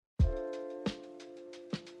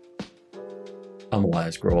I'm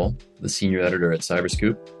Elias Grohl, the Senior Editor at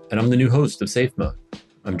CyberScoop, and I'm the new host of Safe Mode.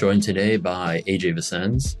 I'm joined today by AJ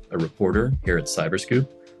Vicens, a reporter here at CyberScoop.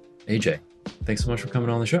 AJ, thanks so much for coming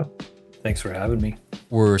on the show. Thanks for having me.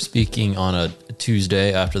 We're speaking on a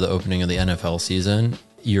Tuesday after the opening of the NFL season.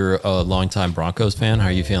 You're a longtime Broncos fan. How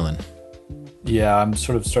are you feeling? Yeah, I'm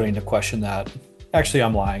sort of starting to question that. Actually,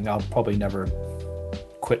 I'm lying. I'll probably never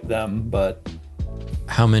quit them, but...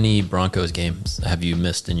 How many Broncos games have you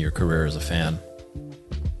missed in your career as a fan?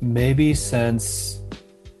 Maybe since,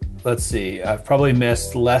 let's see, I've probably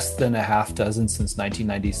missed less than a half dozen since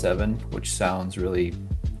 1997, which sounds really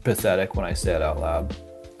pathetic when I say it out loud.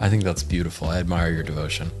 I think that's beautiful. I admire your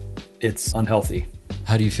devotion. It's unhealthy.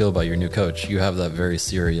 How do you feel about your new coach? You have that very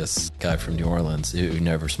serious guy from New Orleans who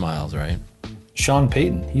never smiles, right? Sean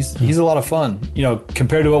Payton. He's a lot of fun. You know,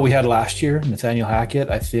 compared to what we had last year, Nathaniel Hackett,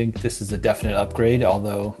 I think this is a definite upgrade,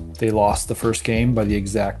 although they lost the first game by the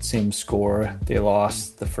exact same score they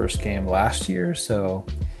lost the first game last year. So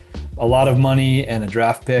a lot of money and a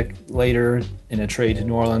draft pick later in a trade to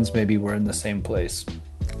New Orleans, maybe we're in the same place.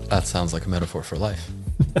 That sounds like a metaphor for life.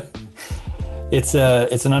 It's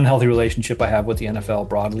an unhealthy relationship I have with the NFL,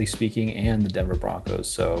 broadly speaking, and the Denver Broncos.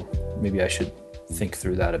 So maybe I should think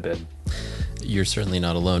through that a bit. You're certainly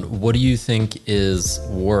not alone. What do you think is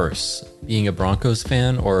worse, being a Broncos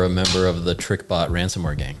fan or a member of the Trickbot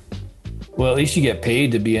ransomware gang? Well, at least you get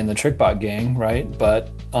paid to be in the Trickbot gang, right?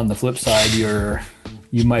 But on the flip side,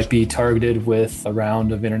 you might be targeted with a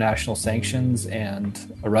round of international sanctions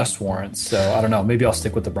and arrest warrants. So I don't know. Maybe I'll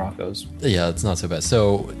stick with the Broncos. Yeah, it's not so bad.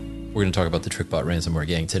 So we're going to talk about the Trickbot ransomware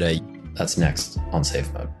gang today. That's next on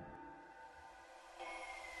Safe Mode.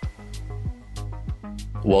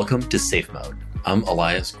 Welcome to Safe Mode. I'm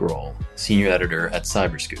Elias Grohl, Senior Editor at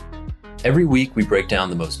CyberScoop. Every week, we break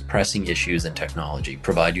down the most pressing issues in technology,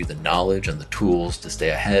 provide you the knowledge and the tools to stay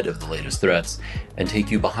ahead of the latest threats, and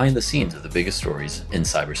take you behind the scenes of the biggest stories in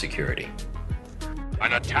cybersecurity.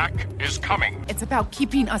 An attack is coming. It's about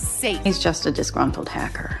keeping us safe. He's just a disgruntled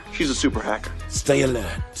hacker. She's a super hacker. Stay alert.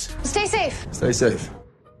 Stay safe. Stay safe.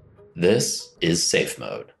 This is Safe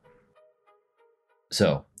Mode.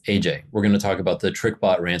 So, AJ, we're going to talk about the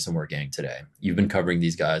Trickbot ransomware gang today. You've been covering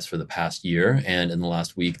these guys for the past year, and in the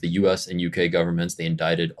last week, the US and UK governments, they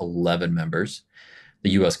indicted 11 members. The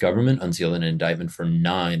US government unsealed an indictment for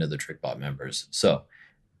 9 of the Trickbot members. So,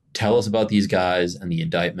 tell us about these guys and the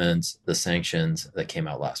indictments, the sanctions that came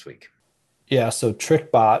out last week. Yeah, so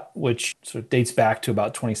Trickbot, which sort of dates back to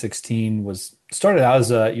about 2016, started out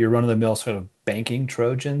as your run-of-the-mill sort of banking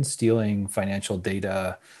Trojan, stealing financial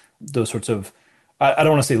data, those sorts of, I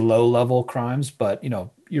don't want to say low-level crimes, but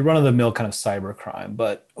your run-of-the-mill kind of cyber crime.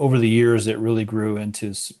 But over the years, it really grew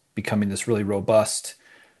into becoming this really robust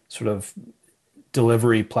sort of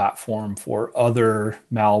delivery platform for other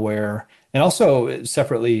malware, and also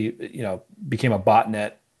separately, became a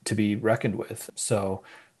botnet to be reckoned with. So,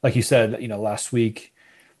 like you said, last week,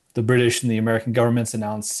 the British and the American governments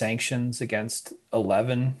announced sanctions against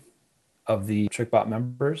 11 of the Trickbot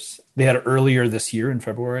members. They had earlier this year in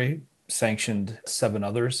February sanctioned 7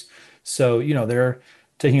 others. So, they're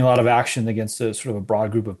taking a lot of action against a sort of a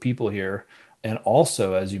broad group of people here. And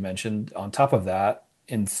also, as you mentioned, on top of that,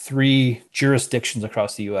 in 3 jurisdictions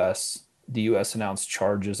across the US announced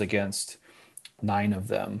charges against 9 of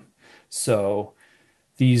them. So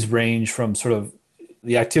these range from sort of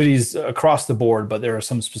the activities across the board, but there are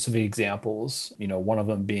some specific examples, one of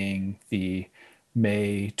them being the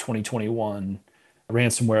May 2021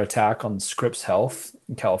 ransomware attack on Scripps Health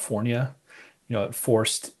in California. It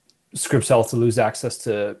forced Scripps Health to lose access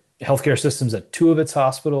to healthcare systems at 2 of its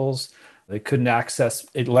hospitals. They couldn't access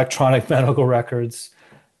electronic medical records,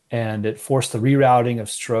 and it forced the rerouting of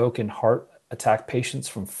stroke and heart attack patients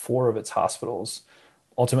from 4 of its hospitals.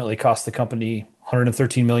 Ultimately cost the company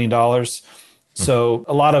 $113 million. So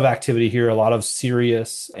a lot of activity here, a lot of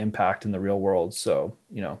serious impact in the real world. So,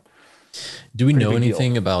 do we know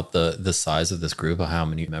anything about the size of this group, or how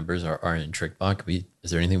many members are in Trickbot?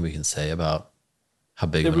 Is there anything we can say about how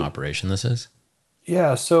big of an operation this is?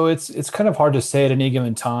 Yeah, so it's kind of hard to say at any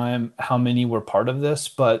given time how many were part of this,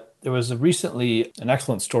 but there was recently an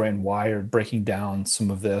excellent story in Wired breaking down some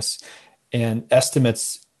of this, and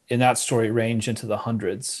estimates in that story range into the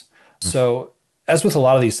hundreds. So as with a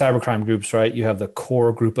lot of these cybercrime groups, right, you have the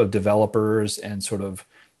core group of developers and sort of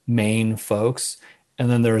main folks. And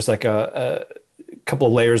then there's like a couple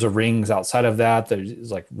of layers of rings outside of that.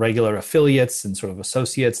 There's like regular affiliates and sort of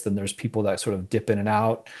associates. Then there's people that sort of dip in and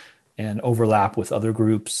out and overlap with other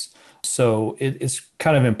groups. So it's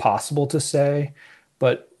kind of impossible to say.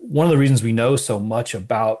 But one of the reasons we know so much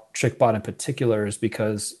about Trickbot in particular is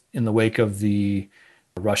because in the wake of the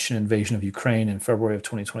Russian invasion of Ukraine in February of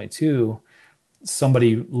 2022,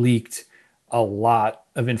 somebody leaked a lot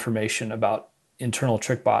of information about internal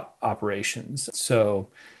Trickbot operations. So,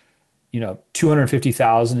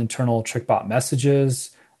 250,000 internal Trickbot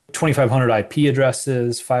messages, 2,500 IP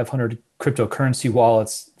addresses, 500 cryptocurrency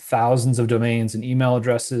wallets, thousands of domains and email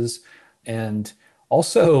addresses. And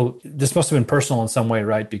also, this must have been personal in some way,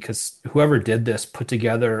 right? Because whoever did this put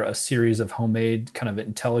together a series of homemade kind of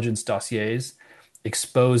intelligence dossiers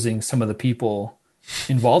exposing some of the people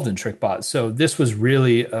involved in Trickbot. So this was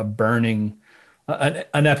really an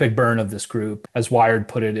epic burn of this group. As Wired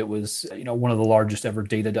put it, it was one of the largest ever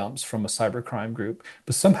data dumps from a cybercrime group.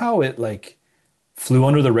 But somehow it flew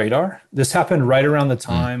under the radar. This happened right around the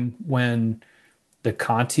time when the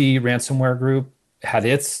Conti ransomware group had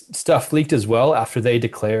its stuff leaked as well, after they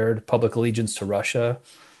declared public allegiance to Russia.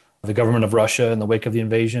 The government of Russia, in the wake of the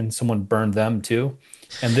invasion, someone burned them too.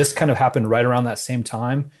 And this kind of happened right around that same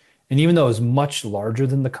time. And even though it was much larger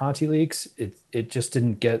than the Conti leaks, it just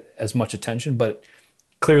didn't get as much attention. But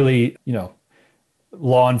clearly,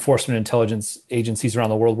 law enforcement intelligence agencies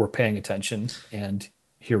around the world were paying attention. And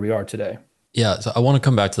here we are today. Yeah, so I want to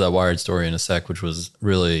come back to that Wired story in a sec, which was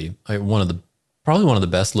really probably one of the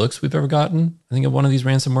best looks we've ever gotten, I think, of one of these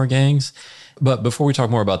ransomware gangs. But before we talk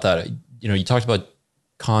more about that, you talked about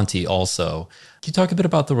Conti also. Can you talk a bit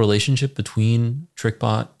about the relationship between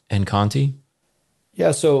Trickbot and Conti?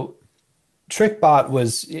 Yeah, so Trickbot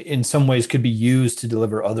was, in some ways, could be used to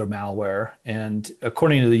deliver other malware. And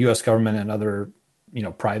according to the US government and other,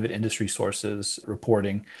 private industry sources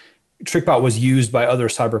reporting, Trickbot was used by other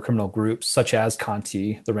cybercriminal groups, such as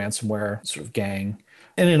Conti, the ransomware sort of gang.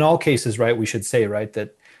 And in all cases, right, we should say, right,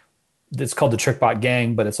 that it's called the Trickbot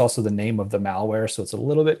gang, but it's also the name of the malware. So it's a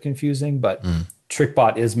little bit confusing, but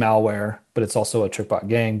Trickbot is malware, but it's also a Trickbot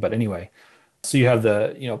gang. But anyway, so you have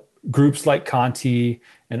the, groups like Conti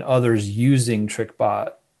and others using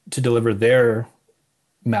Trickbot to deliver their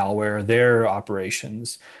malware, their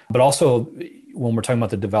operations, but also when we're talking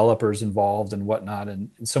about the developers involved and whatnot,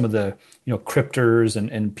 and some of the cryptors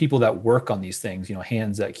and people that work on these things,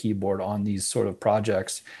 hands at keyboard on these sort of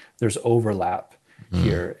projects, there's overlap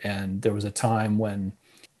here. And there was a time when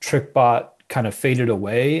Trickbot kind of faded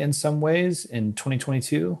away in some ways in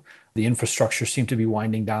 2022. The infrastructure seemed to be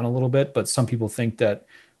winding down a little bit, but some people think that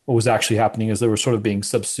what was actually happening is they were sort of being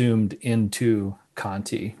subsumed into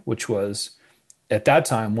Conti, which was at that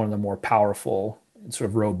time one of the more powerful and sort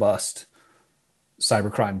of robust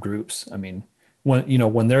cybercrime groups. I mean,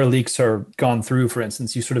 when their leaks are gone through, for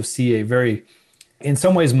instance, you sort of see a very, in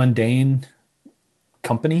some ways, mundane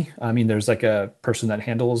company. I mean, there's like a person that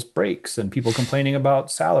handles breaks and people complaining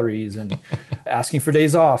about salaries and asking for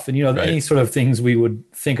days off and, right. Any sort of things we would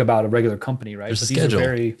think about a regular company, right? There's but a schedule. These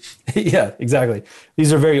are very, yeah, exactly.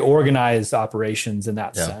 These are very organized operations in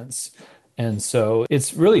that sense. And so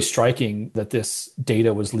it's really striking that this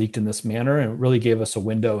data was leaked in this manner, and it really gave us a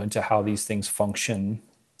window into how these things function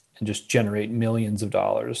and just generate millions of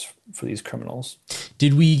dollars for these criminals.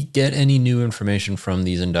 Did we get any new information from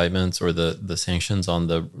these indictments or the sanctions on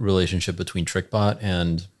the relationship between Trickbot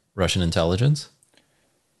and Russian intelligence?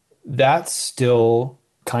 That's still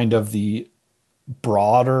kind of the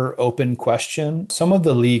broader open question. Some of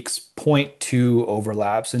the leaks point to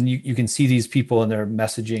overlaps, and you can see these people in their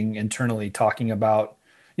messaging internally talking about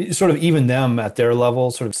sort of even them at their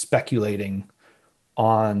level, sort of speculating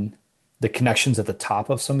on the connections at the top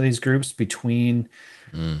of some of these groups between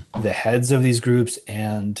the heads of these groups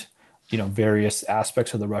and various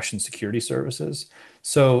aspects of the Russian security services.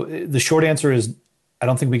 So the short answer is I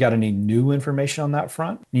don't think we got any new information on that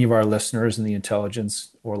front. Any of our listeners in the intelligence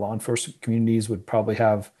or law enforcement communities would probably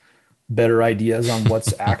have better ideas on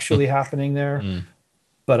what's actually happening there.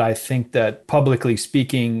 But I think that publicly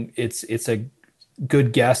speaking, it's a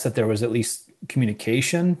good guess that there was at least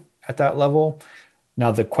communication at that level.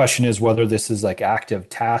 Now, the question is whether this is like active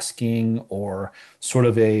tasking or sort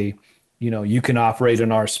of a, you can operate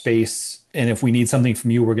in our space, and if we need something from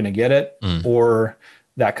you, we're going to get it, or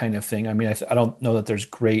that kind of thing. I mean, I don't know that there's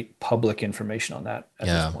great public information on that at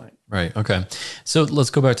this point. Right. Okay. So let's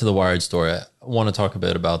go back to the Wired story. I want to talk a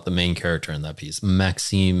bit about the main character in that piece,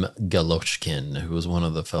 Maxim Galochkin, who was one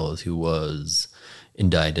of the fellows who was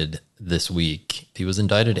indicted this week. He was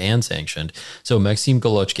indicted and sanctioned. So Maxim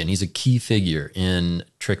Galochkin, he's a key figure in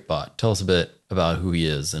Trickbot. Tell us a bit about who he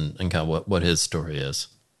is and kind of what his story is.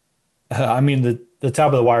 I mean, the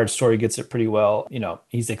top of the Wired story gets it pretty well.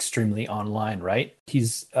 He's extremely online, right?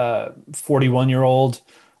 He's a 41-year-old,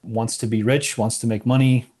 wants to be rich, wants to make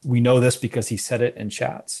money. We know this because he said it in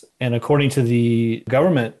chats. And according to the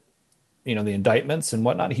government, the indictments and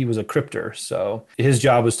whatnot, he was a cryptor. So his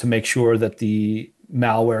job was to make sure that the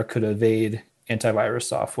malware could evade antivirus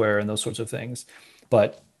software and those sorts of things.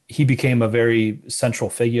 But he became a very central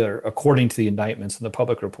figure, according to the indictments and the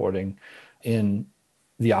public reporting, in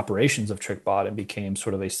the operations of Trickbot, and became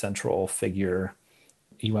sort of a central figure.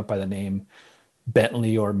 He went by the name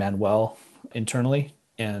Bentley or Manuel internally.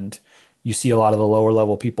 And you see a lot of the lower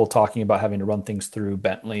level people talking about having to run things through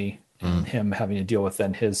Bentley and him having to deal with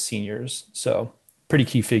then his seniors. So pretty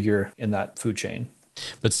key figure in that food chain.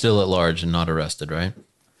 But still at large and not arrested, right?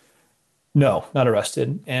 No, not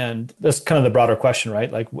arrested. And that's kind of the broader question,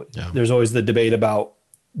 right? Like there's always the debate about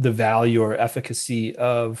the value or efficacy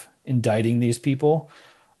of indicting these people,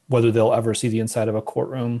 whether they'll ever see the inside of a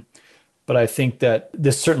courtroom. But I think that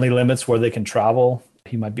this certainly limits where they can travel.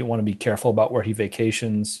 He might want to be careful about where he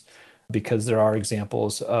vacations, because there are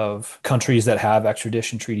examples of countries that have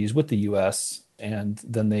extradition treaties with the U.S. and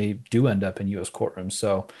then they do end up in U.S. courtrooms.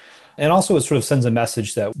 So, and also it sort of sends a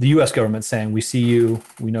message that the U.S. government's saying, we see you,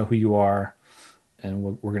 we know who you are, and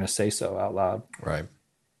we're going to say so out loud. Right.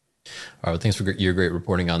 All right. Well, thanks for your great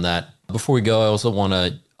reporting on that. Before we go, I also want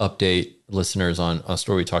to update listeners on a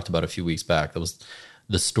story we talked about a few weeks back. That was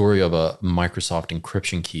the story of a Microsoft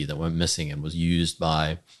encryption key that went missing and was used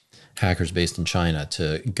by hackers based in China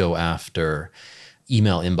to go after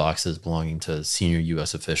email inboxes belonging to senior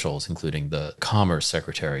U.S. officials, including the Commerce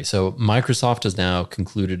Secretary. So Microsoft has now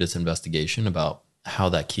concluded its investigation about how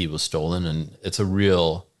that key was stolen, and it's a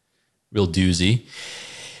real doozy.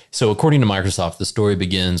 So according to Microsoft, the story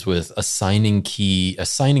begins with a signing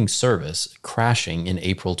service crashing in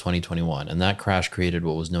April 2021. And that crash created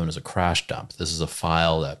what was known as a crash dump. This is a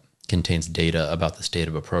file that contains data about the state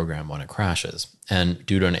of a program when it crashes. And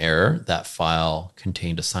due to an error, that file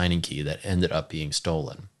contained a signing key that ended up being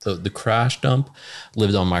stolen. So the crash dump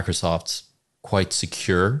lived on Microsoft's quite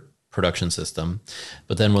secure production system.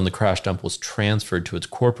 But then when the crash dump was transferred to its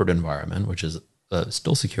corporate environment, which is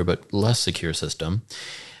still secure but less secure system,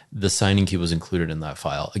 the signing key was included in that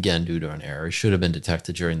file, again, due to an error. It should have been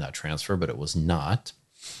detected during that transfer, but it was not.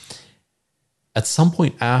 At some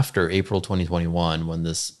point after April 2021, when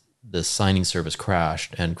this signing service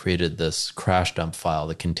crashed and created this crash dump file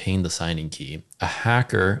that contained the signing key, a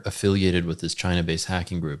hacker affiliated with this China-based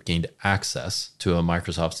hacking group gained access to a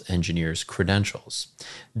Microsoft's engineer's credentials.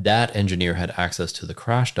 That engineer had access to the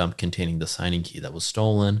crash dump containing the signing key that was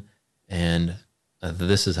stolen, and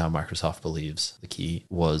this is how Microsoft believes the key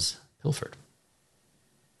was pilfered.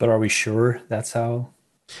 But are we sure that's how?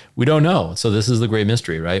 We don't know. So this is the great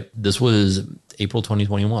mystery, right? This was April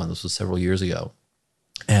 2021. This was several years ago.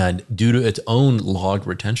 And due to its own log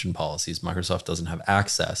retention policies, Microsoft doesn't have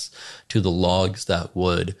access to the logs that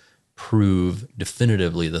would prove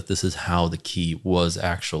definitively that this is how the key was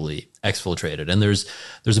actually exfiltrated. And there's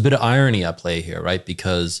a bit of irony at play here, right?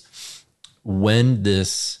 Because when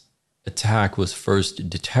this attack was first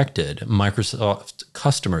detected, Microsoft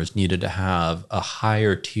customers needed to have a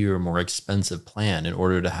higher tier, more expensive plan in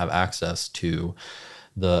order to have access to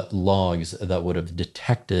the logs that would have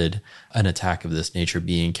detected an attack of this nature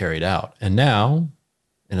being carried out. And now,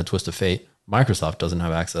 in a twist of fate, Microsoft doesn't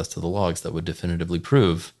have access to the logs that would definitively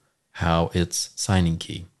prove how its signing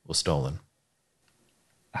key was stolen.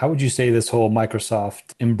 How would you say this whole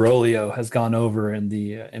Microsoft imbroglio has gone over in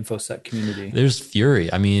the InfoSec community? There's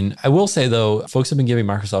fury. I mean, I will say, though, folks have been giving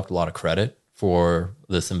Microsoft a lot of credit for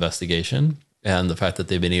this investigation and the fact that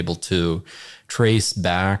they've been able to trace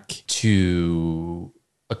back to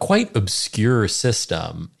a quite obscure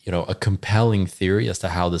system, a compelling theory as to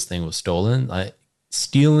how this thing was stolen.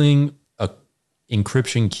 Stealing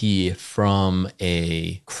encryption key from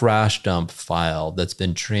a crash dump file that's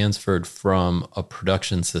been transferred from a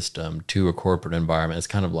production system to a corporate environment. It's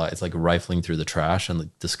kind of like, it's like rifling through the trash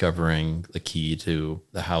and discovering the key to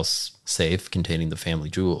the house safe containing the family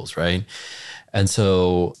jewels, right? And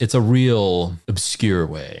so it's a real obscure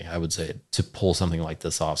way, I would say, to pull something like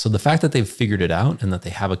this off. So the fact that they've figured it out and that they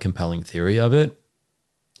have a compelling theory of it,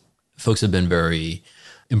 folks have been very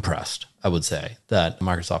impressed, I would say, that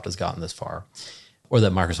Microsoft has gotten this far, or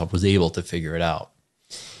that Microsoft was able to figure it out.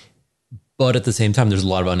 But at the same time, there's a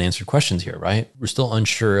lot of unanswered questions here, right? We're still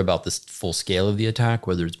unsure about the full scale of the attack,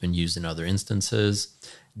 whether it's been used in other instances.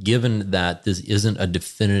 Given that this isn't a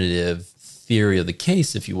definitive theory of the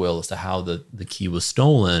case, if you will, as to how the key was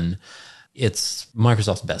stolen, it's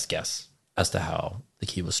Microsoft's best guess as to how the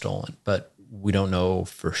key was stolen. But we don't know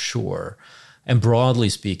for sure. And broadly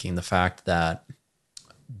speaking, the fact that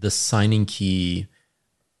the signing key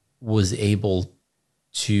was able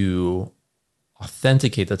to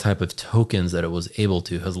authenticate the type of tokens that it was able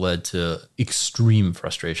to has led to extreme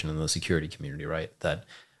frustration in the security community, right? That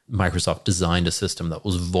Microsoft designed a system that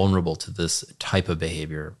was vulnerable to this type of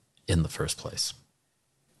behavior in the first place.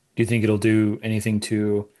 Do you think it'll do anything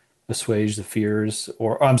to assuage the fears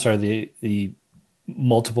or I'm sorry, the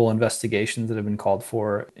multiple investigations that have been called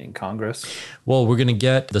for in Congress? Well, we're going to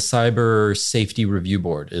get the Cyber Safety Review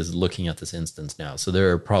Board is looking at this instance now. So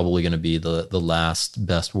they're probably going to be the last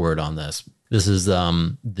best word on this. This is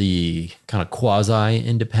the kind of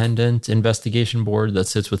quasi-independent investigation board that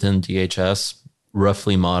sits within DHS,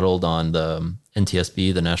 roughly modeled on the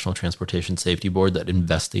NTSB, the National Transportation Safety Board, that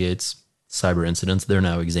investigates cyber incidents. They're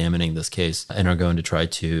now examining this case and are going to try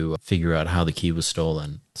to figure out how the key was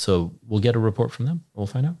stolen. So we'll get a report from them. We'll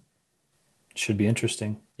find out. Should be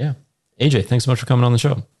interesting. Yeah. AJ, thanks so much for coming on the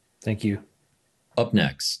show. Thank you. Up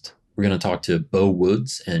next, we're going to talk to Beau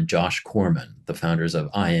Woods and Josh Corman, the founders of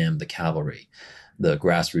I Am the Cavalry, the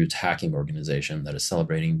grassroots hacking organization that is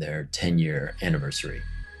celebrating their 10-year anniversary.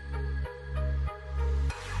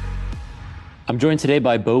 I'm joined today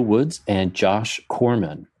by Beau Woods and Josh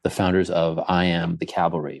Corman, the founders of I Am the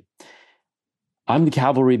Cavalry. I'm the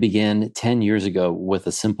Cavalry began 10 years ago with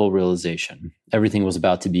a simple realization. Everything was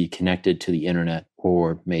about to be connected to the internet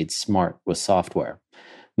or made smart with software.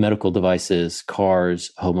 Medical devices,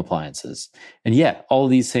 cars, home appliances. And yet, all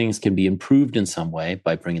of these things can be improved in some way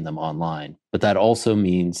by bringing them online. But that also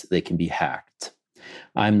means they can be hacked.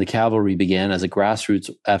 I Am the Cavalry began as a grassroots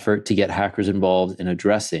effort to get hackers involved in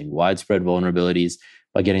addressing widespread vulnerabilities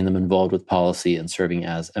by getting them involved with policy and serving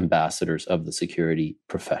as ambassadors of the security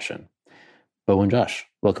profession. Beau and Josh,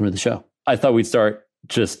 welcome to the show. I thought we'd start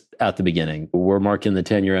just at the beginning. We're marking the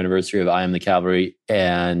 10-year anniversary of I Am the Cavalry.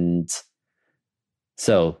 And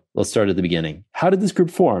so let's start at the beginning. How did this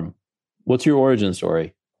group form? What's your origin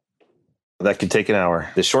story? That could take an hour.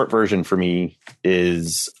 The short version for me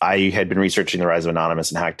is I had been researching the rise of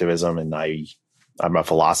anonymous and hacktivism, and I'm a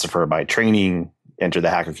philosopher by training, entered the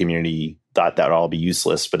hacker community, thought that would all be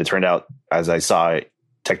useless. But it turned out, as I saw it,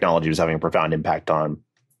 technology was having a profound impact on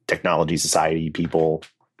technology, society, people,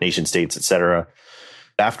 nation states, et cetera.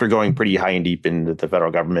 After going pretty high and deep into the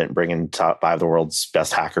federal government, bringing top 5 of the world's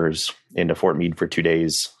best hackers into Fort Meade for 2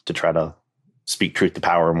 days to try to speak truth to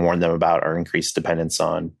power and warn them about our increased dependence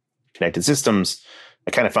on connected systems,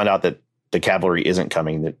 I kind of found out that the cavalry isn't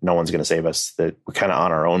coming, that no one's going to save us, that we're kind of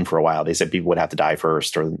on our own for a while. They said people would have to die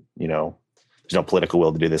first, or, there's no political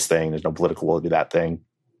will to do this thing. There's no political will to do that thing.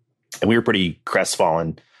 And we were pretty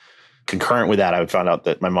crestfallen. Concurrent with that, I found out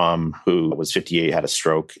that my mom, who was 58, had a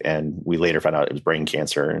stroke, and we later found out it was brain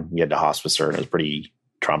cancer, and we had to hospice her, and it was pretty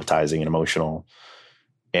traumatizing and emotional.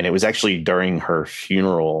 And it was actually during her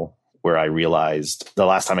funeral where I realized the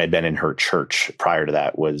last time I'd been in her church prior to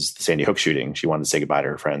that was the Sandy Hook shooting. She wanted to say goodbye to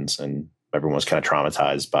her friends, and everyone was kind of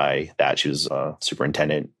traumatized by that. She was a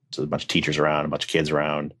superintendent, so a bunch of teachers around, a bunch of kids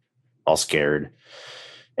around, all scared.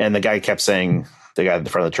 And the guy at the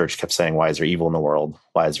front of the church kept saying, "Why is there evil in the world?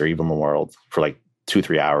 Why is there evil in the world?" for like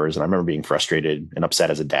 2-3 hours. And I remember being frustrated and upset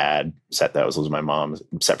as a dad, upset that I was losing my mom,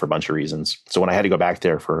 upset for a bunch of reasons. So when I had to go back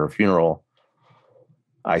there for her funeral,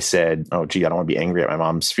 I said, "Oh, gee, I don't want to be angry at my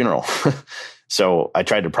mom's funeral." So I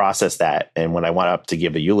tried to process that. And when I went up to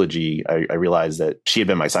give a eulogy, I realized that she had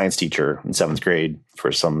been my science teacher in 7th grade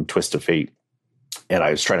for some twist of fate. And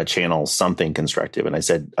I was trying to channel something constructive. And I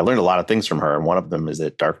said, I learned a lot of things from her. And one of them is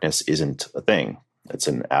that darkness isn't a thing. It's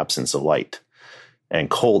an absence of light. And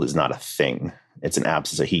cold is not a thing. It's an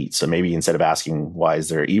absence of heat. So maybe instead of asking, why is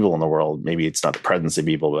there evil in the world? Maybe it's not the presence of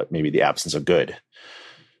evil, but maybe the absence of good.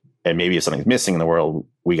 And maybe if something's missing in the world,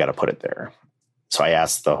 we got to put it there. So I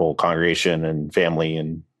asked the whole congregation and family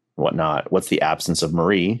and whatnot, what's the absence of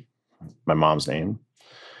Marie, my mom's name?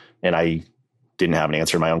 And I didn't have an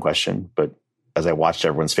answer to my own question. But as I watched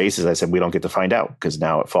everyone's faces, I said, we don't get to find out, because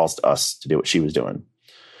now it falls to us to do what she was doing.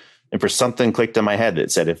 And for something clicked in my head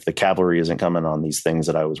that said, if the cavalry isn't coming on these things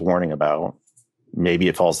that I was warning about, maybe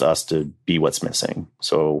it falls to us to be what's missing.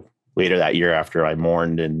 So later that year, after I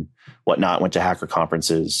mourned and whatnot, went to hacker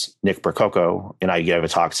conferences, Nick Percoco and I gave a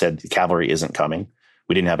talk, said the cavalry isn't coming.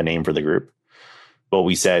 We didn't have a name for the group. But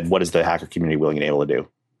we said, what is the hacker community willing and able to do?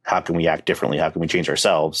 How can we act differently? How can we change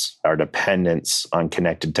ourselves? Our dependence on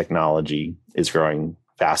connected technology is growing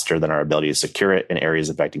faster than our ability to secure it in areas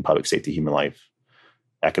affecting public safety, human life,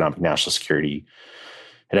 economic, national security.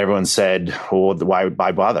 And everyone said, well, why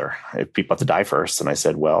bother if people have to die first? And I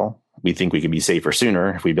said, well, we think we can be safer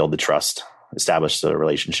sooner if we build the trust, establish the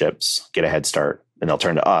relationships, get a head start, and they'll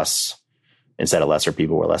turn to us instead of lesser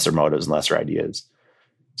people with lesser motives and lesser ideas.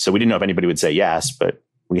 So we didn't know if anybody would say yes, but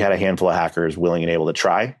we had a handful of hackers willing and able to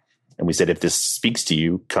try. And we said, if this speaks to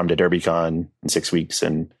you, come to DerbyCon in 6 weeks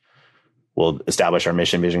and we'll establish our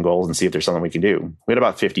mission, vision, goals, and see if there's something we can do. We had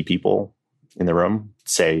about 50 people in the room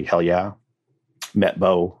say, hell yeah. Met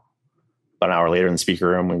Beau about an hour later in the speaker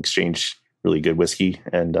room. We exchanged really good whiskey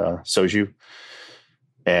and soju.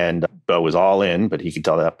 And Beau was all in, but he could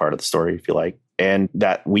tell that part of the story if you like. And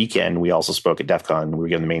that weekend, we also spoke at DEF CON. We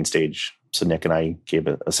were on the main stage. So Nick and I gave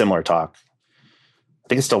a similar talk. I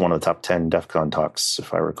think it's still one of the top 10 DEF CON talks,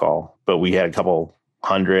 if I recall. But we had a couple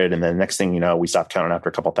hundred. And then the next thing you know, we stopped counting after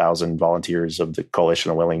a couple thousand volunteers of the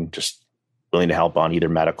coalition of willing to help on either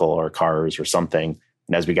medical or cars or something.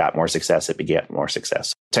 And as we got more success, it begat more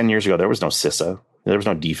success. 10 years ago, there was no CISA. There was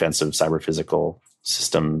no defensive cyber physical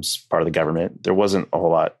systems part of the government. There wasn't a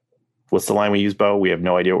whole lot. What's the line we use, Beau? We have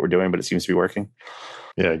no idea what we're doing, but it seems to be working.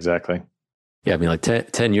 Yeah, exactly. Yeah, I mean, like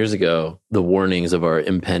 10 years ago, the warnings of our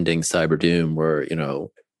impending cyber doom were,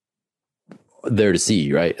 there to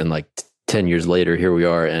see, right? And like 10 years later, here we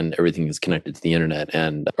are, and everything is connected to the internet,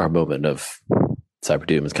 and our moment of cyber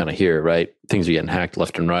doom is kind of here, right? Things are getting hacked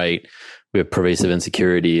left and right. We have pervasive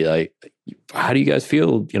insecurity. Like, how do you guys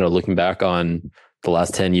feel, looking back on the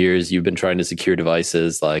last 10 years? You've been trying to secure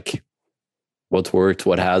devices. Like, what's worked,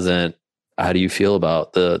 what hasn't? How do you feel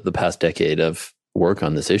about the past decade of work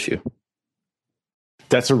on this issue?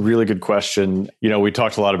 That's a really good question. We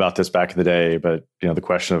talked a lot about this back in the day, but the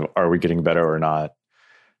question of, are we getting better or not?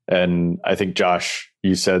 And I think, Josh,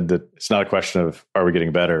 you said that it's not a question of, are we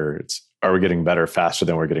getting better? It's, are we getting better faster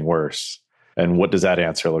than we're getting worse? And what does that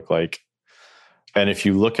answer look like? And if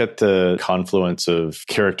you look at the confluence of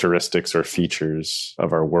characteristics or features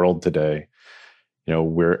of our world today,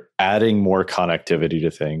 we're adding more connectivity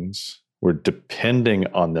to things. We're depending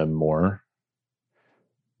on them more.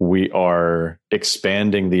 We are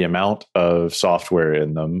expanding the amount of software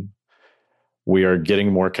in them. We are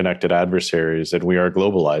getting more connected adversaries, and we are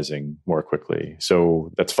globalizing more quickly.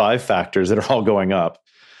 So that's 5 factors that are all going up.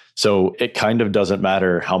 So it kind of doesn't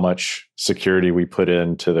matter how much security we put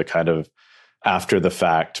into the kind of after the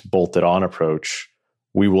fact bolted on approach.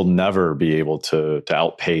 We will never be able to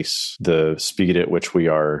outpace the speed at which we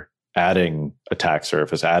are adding attack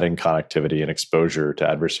surface, adding connectivity and exposure to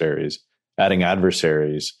adversaries, adding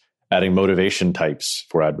motivation types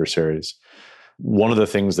for adversaries. One of the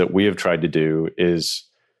things that we have tried to do is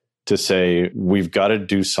to say we've got to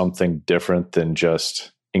do something different than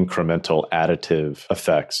just incremental additive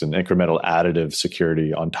effects and incremental additive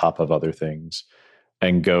security on top of other things,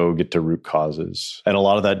 and go get to root causes. And a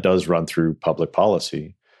lot of that does run through public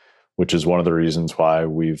policy, which is one of the reasons why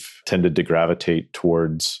we've tended to gravitate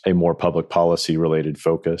towards a more public policy related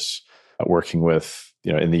focus, working with,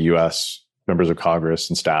 in the US, members of Congress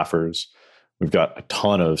and staffers. We've got a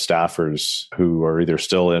ton of staffers who are either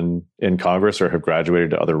still in Congress or have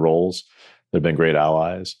graduated to other roles. They've been great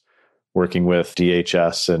allies. Working with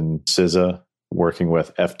DHS and CISA, working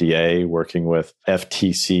with FDA, working with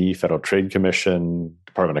FTC, Federal Trade Commission,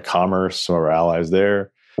 Department of Commerce, some of our allies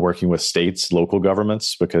there, working with states, local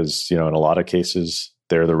governments, because, in a lot of cases,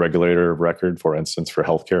 they're the regulator of record, for instance, for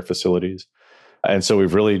healthcare facilities. And so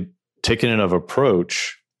we've really taken an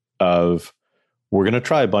approach of, we're going to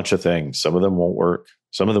try a bunch of things. Some of them won't work.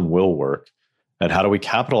 Some of them will work. And how do we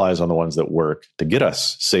capitalize on the ones that work to get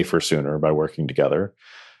us safer sooner by working together?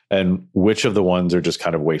 And which of the ones are just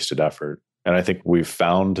kind of wasted effort? And I think we've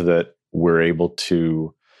found that we're able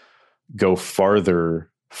to go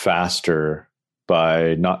farther, faster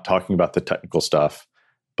by not talking about the technical stuff,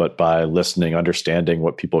 but by listening, understanding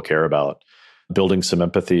what people care about, building some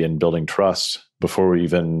empathy and building trust before we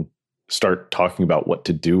even start talking about what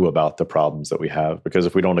to do about the problems that we have. Because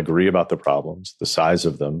if we don't agree about the problems, the size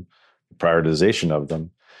of them, the prioritization of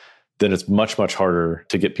them, then it's much, much harder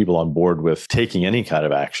to get people on board with taking any kind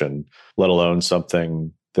of action, let alone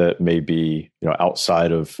something that may be,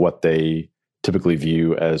 outside of what they typically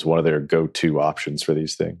view as one of their go-to options for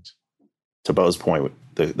these things. To Beau's point,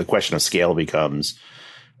 the question of scale becomes,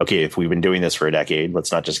 okay, if we've been doing this for a decade,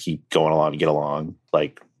 let's not just keep going along to get along.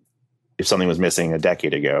 Like, if something was missing a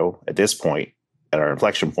decade ago, at this point, at our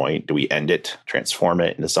inflection point, do we end it, transform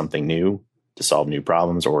it into something new to solve new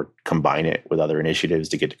problems, or combine it with other initiatives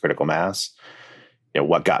to get to critical mass?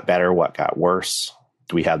 What got better? What got worse?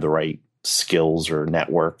 Do we have the right skills or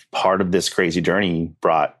network? Part of this crazy journey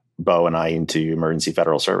brought Beau and I into emergency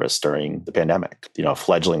federal service during the pandemic.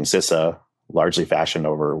 Fledgling CISA, largely fashioned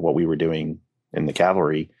over what we were doing in the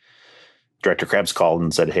cavalry. Director Krebs called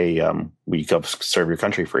and said, hey, will you come serve your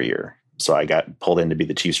country for a year? So I got pulled in to be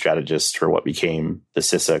the chief strategist for what became the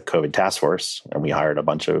CISA COVID task force. And we hired a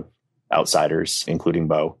bunch of outsiders, including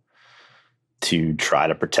Beau, to try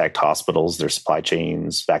to protect hospitals, their supply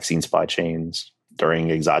chains, vaccine supply chains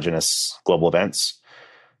during exogenous global events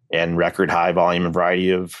and record high volume and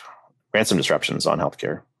variety of ransom disruptions on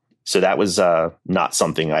healthcare. So that was not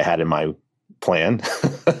something I had in my plan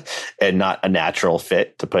and not a natural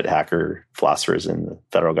fit to put hacker philosophers in the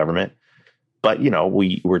federal government. But,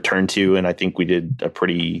 we were turned to, and I think we did a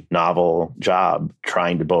pretty novel job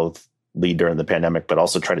trying to both lead during the pandemic, but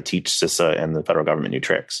also try to teach CISA and the federal government new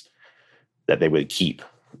tricks that they would keep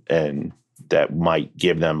and that might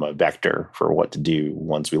give them a vector for what to do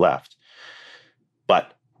once we left.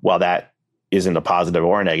 But while that isn't a positive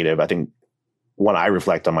or a negative, I think when I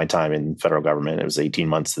reflect on my time in federal government, it was 18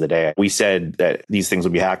 months to the day, we said that these things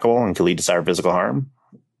would be hackable and could lead to cyber physical harm.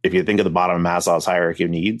 If you think of the bottom of Maslow's hierarchy of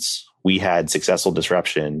needs, we had successful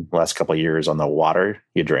disruption the last couple of years on the water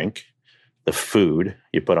you drink, the food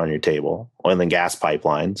you put on your table, oil and gas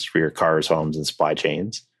pipelines for your cars, homes, and supply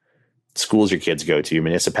chains, schools your kids go to,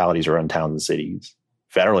 municipalities run towns and cities,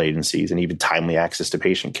 federal agencies, and even timely access to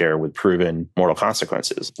patient care with proven mortal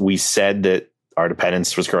consequences. We said that our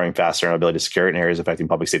dependence was growing faster on our ability to secure it in areas affecting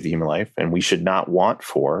public safety, human life, and we should not want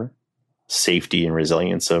for safety and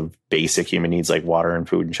resilience of basic human needs like water and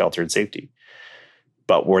food and shelter and safety.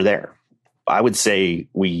 But we're there. I would say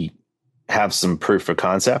we have some proof of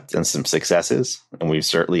concept and some successes, and we've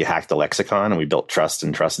certainly hacked the lexicon and we built trust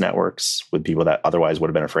and trust networks with people that otherwise would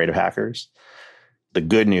have been afraid of hackers. The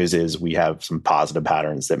good news is we have some positive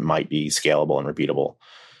patterns that might be scalable and repeatable.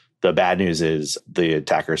 The bad news is the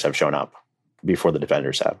attackers have shown up before the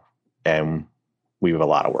defenders have, and we have a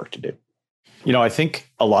lot of work to do. I think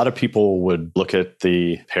a lot of people would look at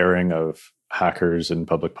the pairing of hackers and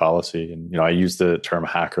public policy. And, I use the term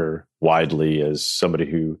hacker widely as somebody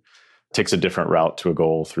who takes a different route to a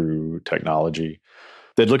goal through technology.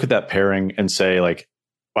 They'd look at that pairing and say, like,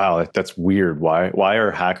 wow, that's weird. Why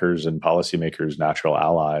are hackers and policymakers natural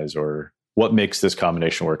allies? Or what makes this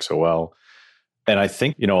combination work so well? And I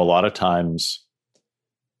think, a lot of times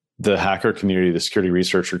the hacker community, the security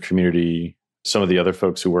researcher community, some of the other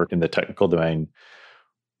folks who work in the technical domain,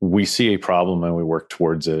 we see a problem and we work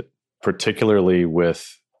towards it, particularly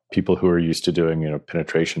with people who are used to doing,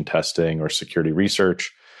 penetration testing or security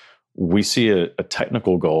research. We see a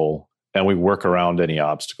technical goal and we work around any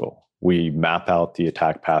obstacle. We map out the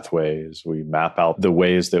attack pathways. We map out the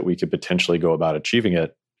ways that we could potentially go about achieving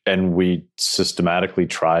it. And we systematically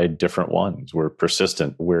try different ones. We're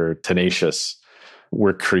persistent. We're tenacious.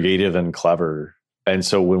 We're creative and clever. And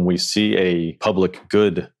so when we see a public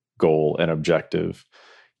good goal and objective,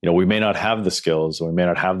 we may not have the skills, we may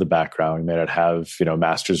not have the background, we may not have, a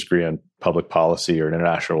master's degree in public policy or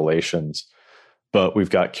international relations, but we've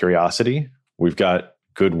got curiosity, we've got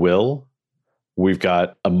goodwill, we've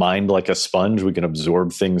got a mind like a sponge. We can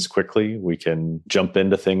absorb things quickly. We can jump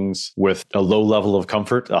into things with a low level of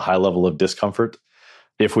comfort, a high level of discomfort,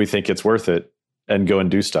 if we think it's worth it, and go and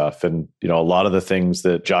do stuff. And, a lot of the things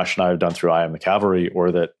that Josh and I have done through I Am the Cavalry,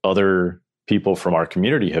 or that other people from our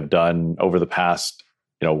community have done over the past,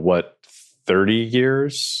 30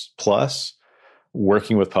 years plus,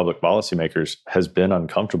 working with public policymakers has been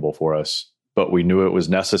uncomfortable for us, but we knew it was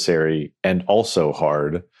necessary and also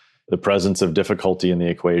hard. The presence of difficulty in the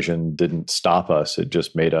equation didn't stop us. It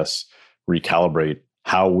just made us recalibrate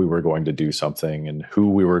how we were going to do something and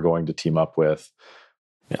who we were going to team up with.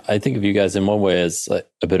 I think of you guys in one way as like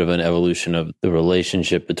a bit of an evolution of the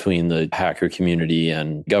relationship between the hacker community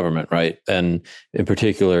and government, right? And in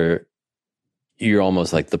particular, you're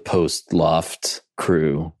almost like the post-Loft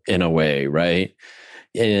crew in a way, right?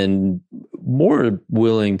 And more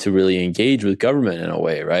willing to really engage with government in a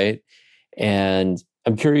way, right? And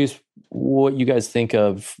I'm curious what you guys think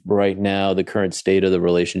of right now, the current state of the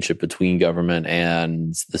relationship between government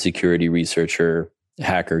and the security researcher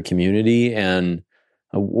hacker community, and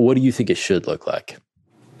what do you think it should look like?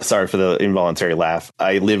 Sorry for the involuntary laugh.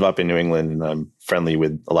 I live up in New England and I'm friendly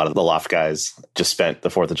with a lot of the Loft guys. Just spent the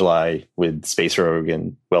 4th of July with Space Rogue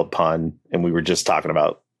and Weld Pond, and we were just talking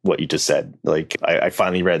about what you just said. Like, I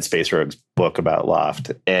finally read Space Rogue's book about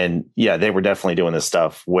Loft. And yeah, they were definitely doing this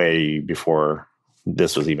stuff way before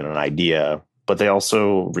this was even an idea. But they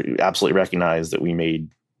also absolutely recognized that we made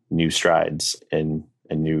new strides and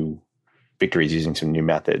new victories using some new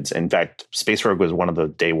methods. In fact, Space Rogue was one of the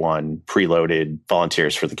day one preloaded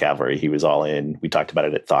volunteers for the cavalry. He was all in. We talked about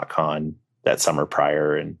it at ThoughtCon that summer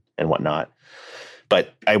prior and whatnot.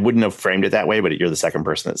 But I wouldn't have framed it that way, but you're the second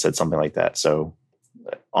person that said something like that. So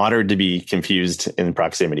honored to be confused in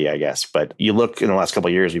proximity, I guess. But you look in the last couple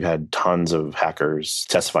of years, we've had tons of hackers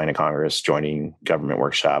testifying to Congress, joining government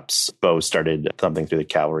workshops. Beau started something through the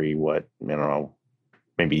cavalry,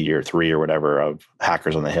 maybe year 3 or whatever, of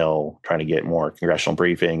Hackers on the Hill, trying to get more congressional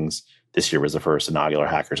briefings. This year was the first inaugural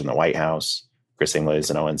Hackers in the White House. Chris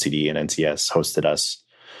Ingles and ONCD and NCS hosted us,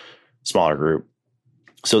 smaller group.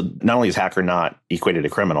 So not only is hacker not equated to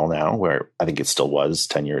criminal now, where I think it still was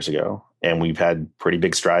 10 years ago, and we've had pretty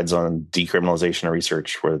big strides on decriminalization of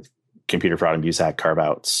research with Computer Fraud and Abuse Act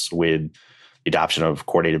carve-outs, with adoption of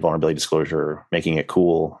coordinated vulnerability disclosure, making it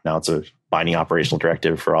cool. Now it's a binding operational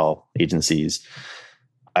directive for all agencies.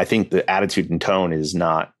 I think the attitude and tone is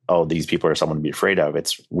not, oh, these people are someone to be afraid of.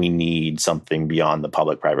 It's we need something beyond the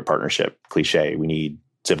public-private partnership cliche. We need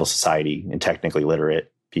civil society and technically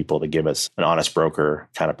literate people to give us an honest broker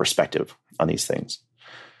kind of perspective on these things.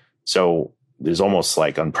 So there's almost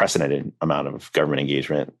like unprecedented amount of government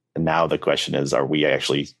engagement. And now the question is, are we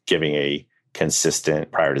actually giving a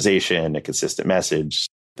consistent prioritization, a consistent message?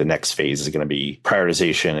 The next phase is going to be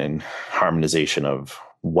prioritization and harmonization of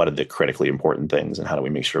what are the critically important things and how do we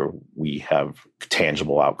make sure we have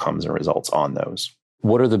tangible outcomes and results on those.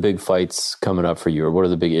 What are the big fights coming up for you, or what are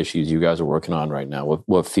the big issues you guys are working on right now?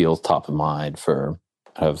 What feels top of mind for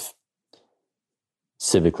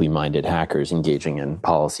civically minded hackers engaging in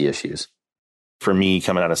policy issues? For me,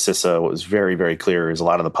 coming out of CISA, what was very, very clear is a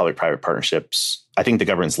lot of the public-private partnerships, I think the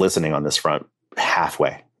government's listening on this front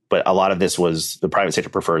halfway. But a lot of this was the private sector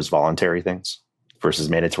prefers voluntary things versus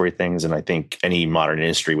mandatory things. And I think any modern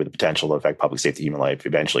industry with the potential to affect public safety, human life,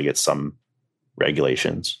 eventually gets some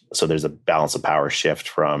regulations. So there's a balance of power shift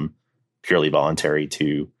from purely voluntary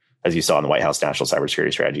to, as you saw in the White House National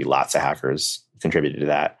Cybersecurity Strategy, lots of hackers contributed to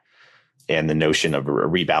that. And the notion of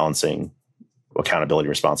rebalancing accountability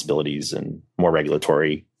responsibilities and more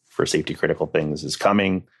regulatory for safety critical things is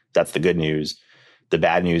coming. That's the good news. The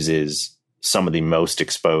bad news is some of the most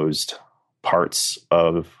exposed parts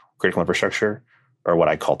of critical infrastructure are what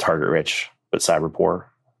I call target rich, but cyber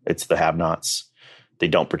poor. It's the have-nots. They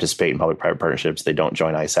don't participate in public-private partnerships. They don't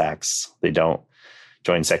join ISACs. They don't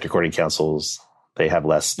join sector coordinating councils. They have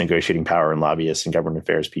less negotiating power and lobbyists and government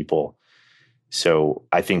affairs people. So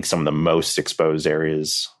I think some of the most exposed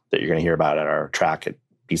areas that you're going to hear about at our track at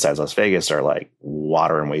besides Las Vegas are like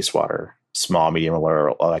water and wastewater, small, medium, and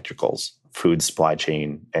low electricals, food supply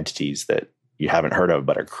chain entities that you haven't heard of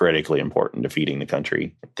but are critically important to feeding the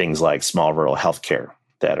country. Things like small rural healthcare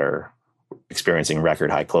that are experiencing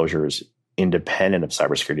record high closures independent of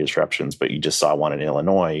cybersecurity disruptions, but you just saw one in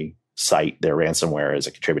Illinois cite their ransomware as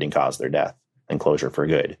a contributing cause of their death and closure for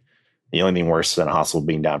good. The only thing worse than a hospital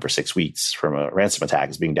being down for 6 weeks from a ransom attack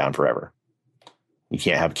is being down forever. You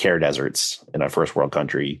can't have care deserts in a first world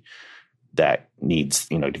country that needs,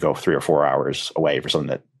 to go 3 or 4 hours away for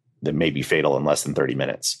something that may be fatal in less than 30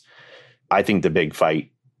 minutes. I think the big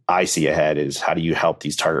fight I see ahead is how do you help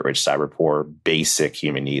these target rich cyber poor basic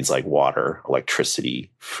human needs like water,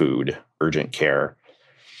 electricity, food, urgent care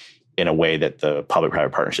in a way that the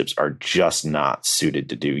public-private partnerships are just not suited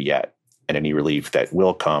to do yet. And any relief that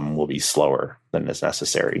will come will be slower than is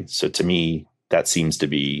necessary. So to me, that seems to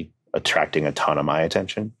be attracting a ton of my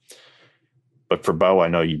attention. But for Beau, I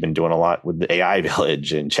know you've been doing a lot with the AI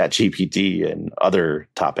Village and ChatGPT and other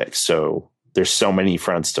topics. So there's so many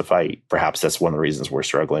fronts to fight. Perhaps that's one of the reasons we're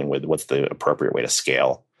struggling with what's the appropriate way to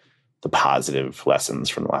scale the positive lessons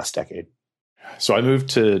from the last decade. So I moved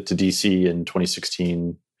to DC in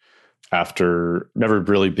 2016 after never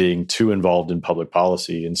really being too involved in public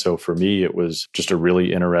policy. And so for me, it was just a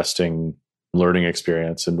really interesting learning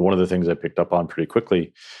experience. And one of the things I picked up on pretty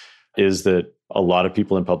quickly is that a lot of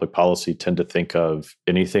people in public policy tend to think of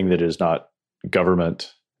anything that is not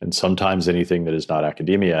government and sometimes anything that is not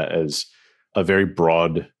academia as a very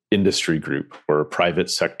broad industry group or a private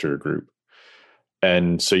sector group.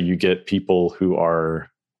 And so you get people who are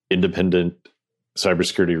independent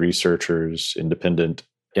cybersecurity researchers, independent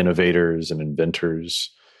innovators and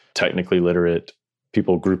inventors, technically literate,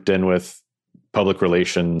 people grouped in with public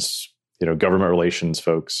relations, government relations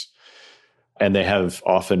folks. And they have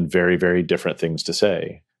often very, very different things to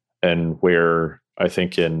say. And where I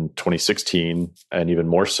think in 2016, and even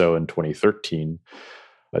more so in 2013,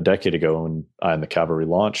 a decade ago when I Am the Cavalry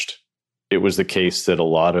launched, it was the case that a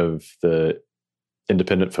lot of the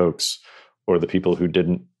independent folks or the people who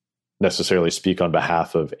didn't necessarily speak on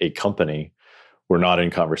behalf of a company were not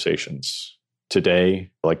in conversations.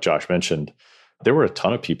 Today, like Josh mentioned, there were a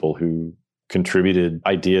ton of people who contributed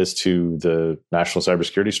ideas to the National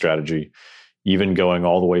Cybersecurity Strategy, even going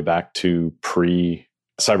all the way back to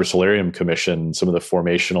pre-Cyber Solarium Commission, some of the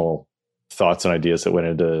formational thoughts and ideas that went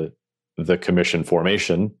into the commission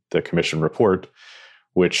formation, the commission report,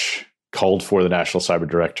 which called for the National Cyber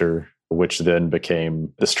Director, which then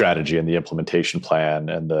became the strategy and the implementation plan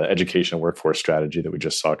and the education and workforce strategy that we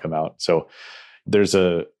just saw come out. So there's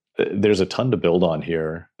a ton to build on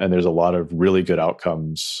here, and there's a lot of really good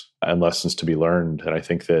outcomes and lessons to be learned. And I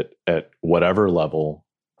think that at whatever level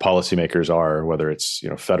policymakers are, whether it's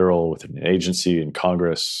federal within an agency in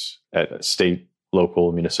Congress, at state,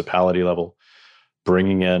 local, municipality level,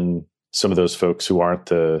 bringing in some of those folks who aren't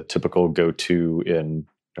the typical go-to in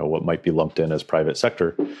what might be lumped in as private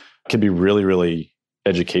sector, can be really, really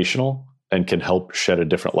educational and can help shed a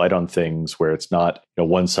different light on things where it's not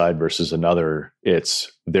one side versus another.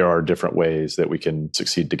 There are different ways that we can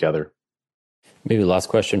succeed together. Maybe last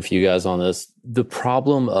question for you guys on this. The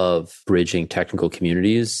problem of bridging technical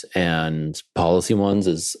communities and policy ones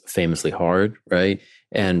is famously hard, right?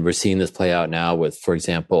 And we're seeing this play out now with, for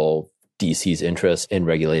example, DC's interest in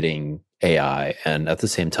regulating AI. And at the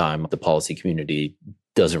same time, the policy community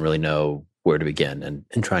doesn't really know where to begin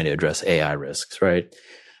in trying to address AI risks, right?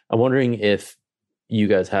 I'm wondering if you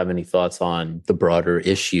guys have any thoughts on the broader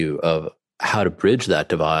issue of how to bridge that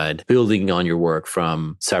divide, building on your work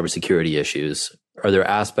from cybersecurity issues. Are there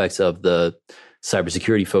aspects of the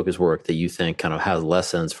cybersecurity focused work that you think kind of has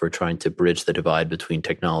lessons for trying to bridge the divide between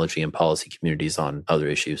technology and policy communities on other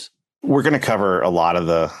issues? We're going to cover a lot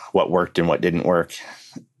of what worked and what didn't work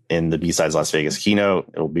in the B-Sides Las Vegas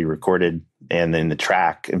keynote. It will be recorded. And then the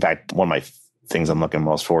track, in fact, one of my things I'm looking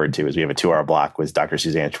most forward to is we have a 2-hour block with Dr.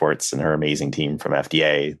 Suzanne Schwartz and her amazing team from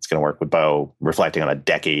FDA. It's going to work with Beau, reflecting on a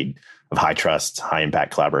decade of high trust, high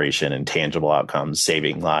impact collaboration and tangible outcomes,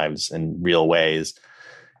 saving lives in real ways,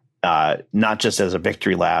 not just as a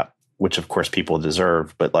victory lap, which of course people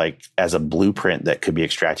deserve, but like as a blueprint that could be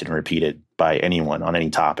extracted and repeated by anyone on any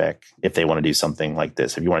topic if they want to do something like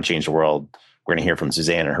this. If you want to change the world, we're going to hear from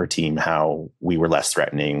Suzanne and her team how we were less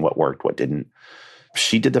threatening, what worked, what didn't.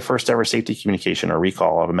 She did the first ever safety communication or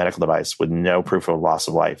recall of a medical device with no proof of loss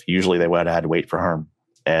of life. Usually they would have had to wait for harm.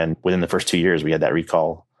 And within the first 2 years, we had that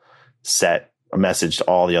recall set a message to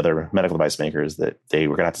all the other medical device makers that they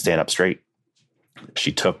were going to have to stand up straight.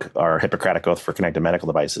 She took our Hippocratic Oath for connected medical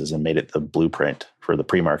devices and made it the blueprint for the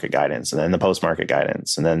pre-market guidance and then the post-market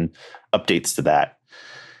guidance and then updates to that.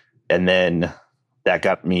 And then that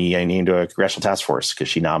got me into a congressional task force because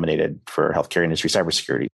she nominated for healthcare industry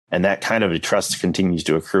cybersecurity. And that kind of trust continues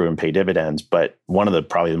to accrue and pay dividends. But one of the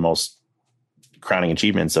probably the most crowning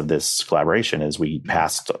achievements of this collaboration is we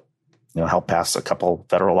helped pass a couple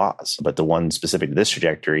federal laws. But the one specific to this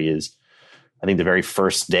trajectory is, I think the very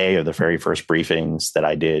first day of the very first briefings that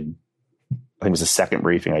I did, I think it was the second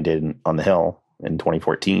briefing I did on the Hill in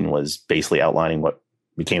 2014, was basically outlining what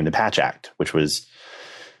became the Patch Act, which was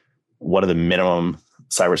what are the minimum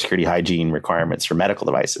cybersecurity hygiene requirements for medical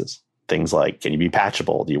devices. Things like, can you be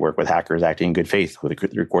patchable? Do you work with hackers acting in good faith with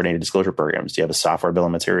your coordinated disclosure programs? Do you have a software bill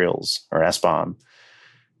of materials or SBOM?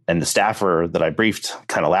 And the staffer that I briefed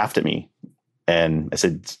kind of laughed at me. And I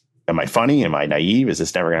said, am I funny? Am I naive? Is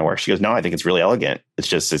this never going to work? She goes, no, I think it's really elegant. It's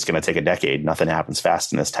going to take a decade. Nothing happens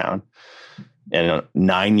fast in this town. And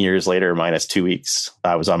 9 years later, minus 2 weeks,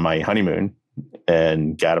 I was on my honeymoon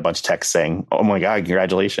and got a bunch of texts saying, oh my God,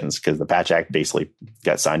 congratulations. Because the Patch Act basically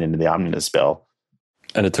got signed into the omnibus bill.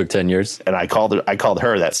 And it took 10 years. And I called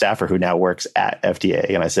her, that staffer who now works at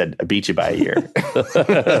FDA. And I said, I beat you by a year.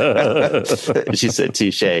 She said,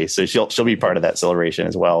 touche. So she'll be part of that celebration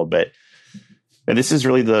as well. But this is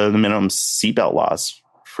really the minimum seatbelt laws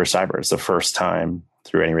for cyber. It's the first time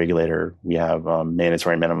through any regulator we have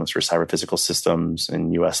mandatory minimums for cyber physical systems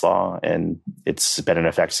in U.S. law. And it's been in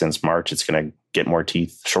effect since March. It's going to get more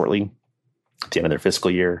teeth shortly at the end of their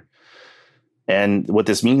fiscal year. And what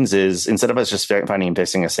this means is, instead of us just finding and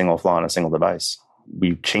fixing a single flaw in a single device,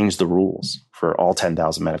 we've changed the rules for all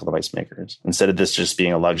 10,000 medical device makers. Instead of this just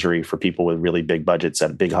being a luxury for people with really big budgets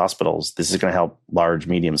at big hospitals, this is going to help large,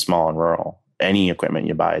 medium, small, and rural. Any equipment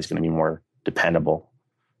you buy is going to be more dependable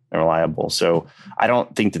and reliable. So I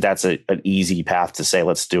don't think that that's an easy path to say,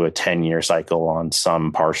 let's do a 10-year cycle on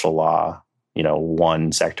some partial law,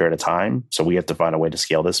 one sector at a time. So we have to find a way to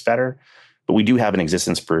scale this better. But we do have an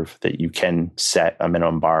existence proof that you can set a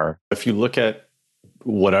minimum bar. If you look at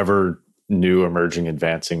whatever new emerging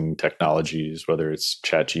advancing technologies, whether it's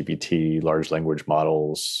ChatGPT, large language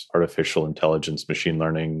models, artificial intelligence, machine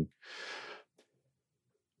learning,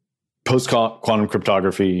 post-quantum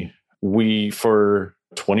cryptography, for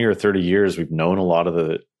 20 or 30 years, we've known a lot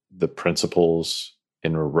of the principles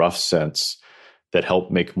in a rough sense that help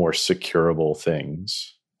make more securable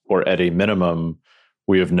things, or at a minimum,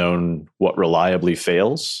 we have known what reliably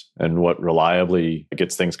fails and what reliably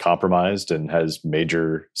gets things compromised and has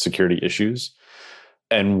major security issues.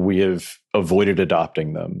 And we have avoided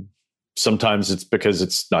adopting them. Sometimes it's because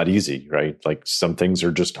it's not easy, right? Like some things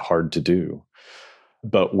are just hard to do.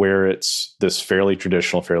 But where it's this fairly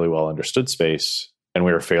traditional, fairly well understood space, and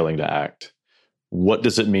we are failing to act, what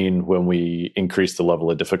does it mean when we increase the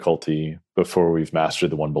level of difficulty before we've mastered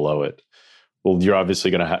the one below it? Well, you're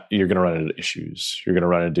obviously going to run into issues. You're going to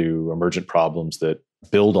run into emergent problems that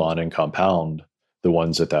build on and compound the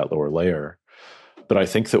ones at that lower layer. But I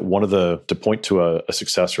think that to point to a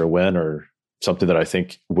success or a win or something that I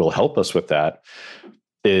think will help us with that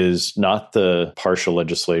is not the partial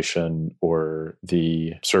legislation or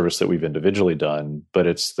the service that we've individually done, but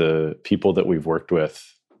it's the people that we've worked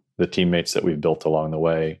with, the teammates that we've built along the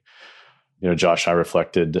way. Josh and I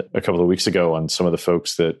reflected a couple of weeks ago on some of the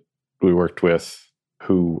folks that we worked with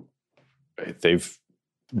who they've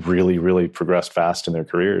really, really progressed fast in their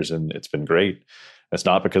careers, and it's been great. It's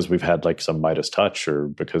not because we've had like some Midas touch or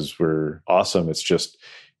because we're awesome. It's just,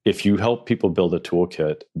 if you help people build a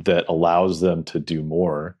toolkit that allows them to do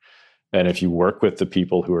more, and if you work with the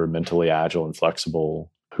people who are mentally agile and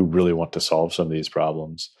flexible, who really want to solve some of these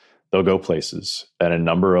problems, they'll go places. And a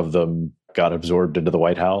number of them got absorbed into the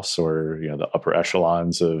White House or the upper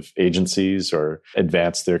echelons of agencies, or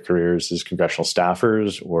advanced their careers as congressional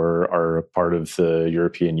staffers, or are a part of the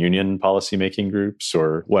European Union policymaking groups,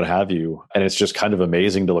 or what have you. And it's just kind of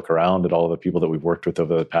amazing to look around at all of the people that we've worked with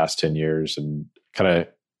over the past 10 years and kind of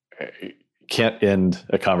can't end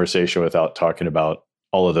a conversation without talking about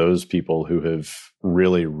all of those people who have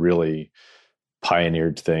really, really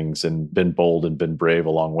pioneered things and been bold and been brave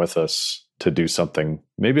along with us to do something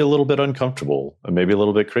maybe a little bit uncomfortable and maybe a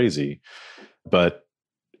little bit crazy. But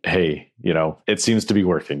hey, it seems to be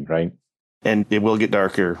working, right? And it will get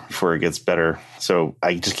darker before it gets better. So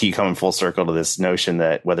I just keep coming full circle to this notion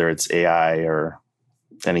that whether it's AI or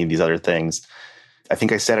any of these other things, I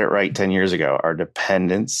think I said it right 10 years ago, our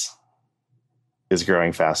dependence is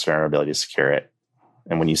growing faster than our ability to secure it.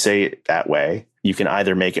 And when you say it that way, you can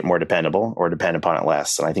either make it more dependable or depend upon it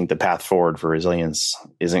less. And I think the path forward for resilience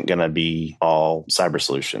isn't going to be all cyber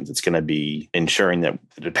solutions. It's going to be ensuring that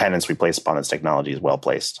the dependence we place upon this technology is well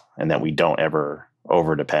placed and that we don't ever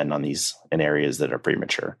over depend on these in areas that are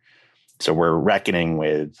premature. So we're reckoning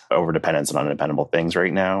with over dependence on undependable things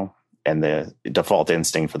right now. And the default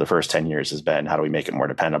instinct for the first 10 years has been, how do we make it more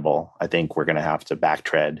dependable? I think we're going to have to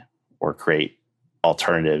backtread or create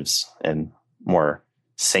alternatives and more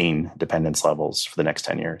sane dependence levels for the next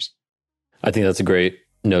 10 years. I think that's a great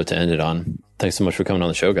note to end it on. Thanks so much for coming on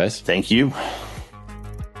the show, guys. Thank you.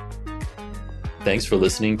 Thanks for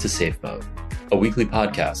listening to Safe Mode, a weekly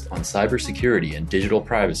podcast on cybersecurity and digital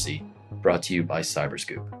privacy brought to you by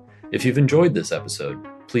CyberScoop. If you've enjoyed this episode,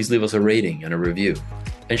 please leave us a rating and a review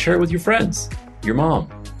and share it with your friends, your mom,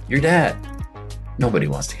 your dad. Nobody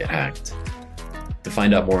wants to get hacked. To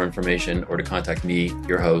find out more information or to contact me,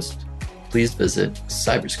 your host, please visit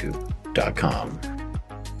cyberscoop.com.